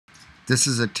This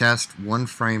is a test, 1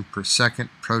 frame per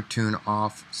second, ProTune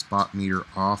off, spot meter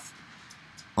off.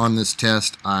 On this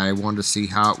test, I wanted to see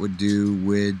how it would do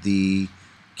with the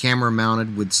camera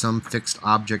mounted with some fixed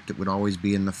object that would always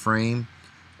be in the frame.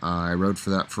 I rode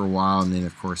for that for a while, and then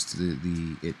of course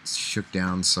it shook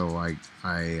down, so I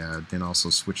then also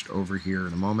switched over here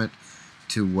in a moment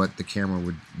to what the camera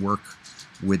would work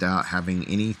without having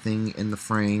anything in the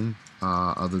frame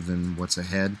other than what's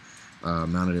ahead.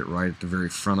 Mounted it right at the very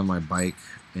front of my bike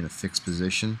in a fixed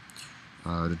position.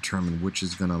 Determine which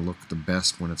is going to look the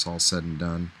best when it's all said and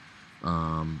done.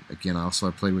 Again, I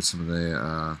played with some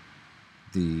of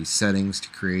the settings to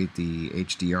create the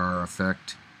HDR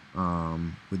effect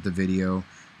with the video,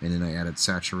 and then I added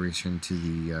saturation to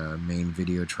the main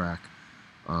video track.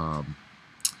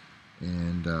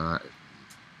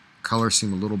 Colors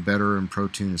seem a little better in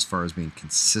ProTune as far as being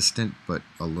consistent, but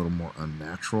a little more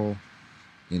unnatural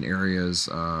in areas.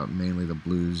 Mainly the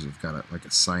blues have got like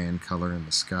a cyan color in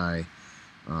the sky.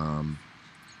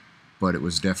 But it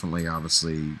was definitely,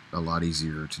 obviously, a lot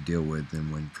easier to deal with than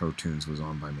when ProTunes was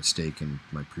on by mistake in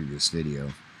my previous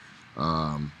video.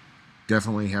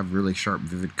 Definitely have really sharp,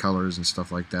 vivid colors and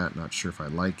stuff like that. Not sure if I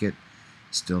like it.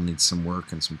 Still needs some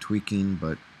work and some tweaking,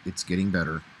 but it's getting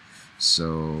better.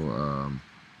 So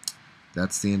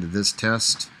that's the end of this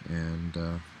test,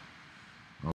 and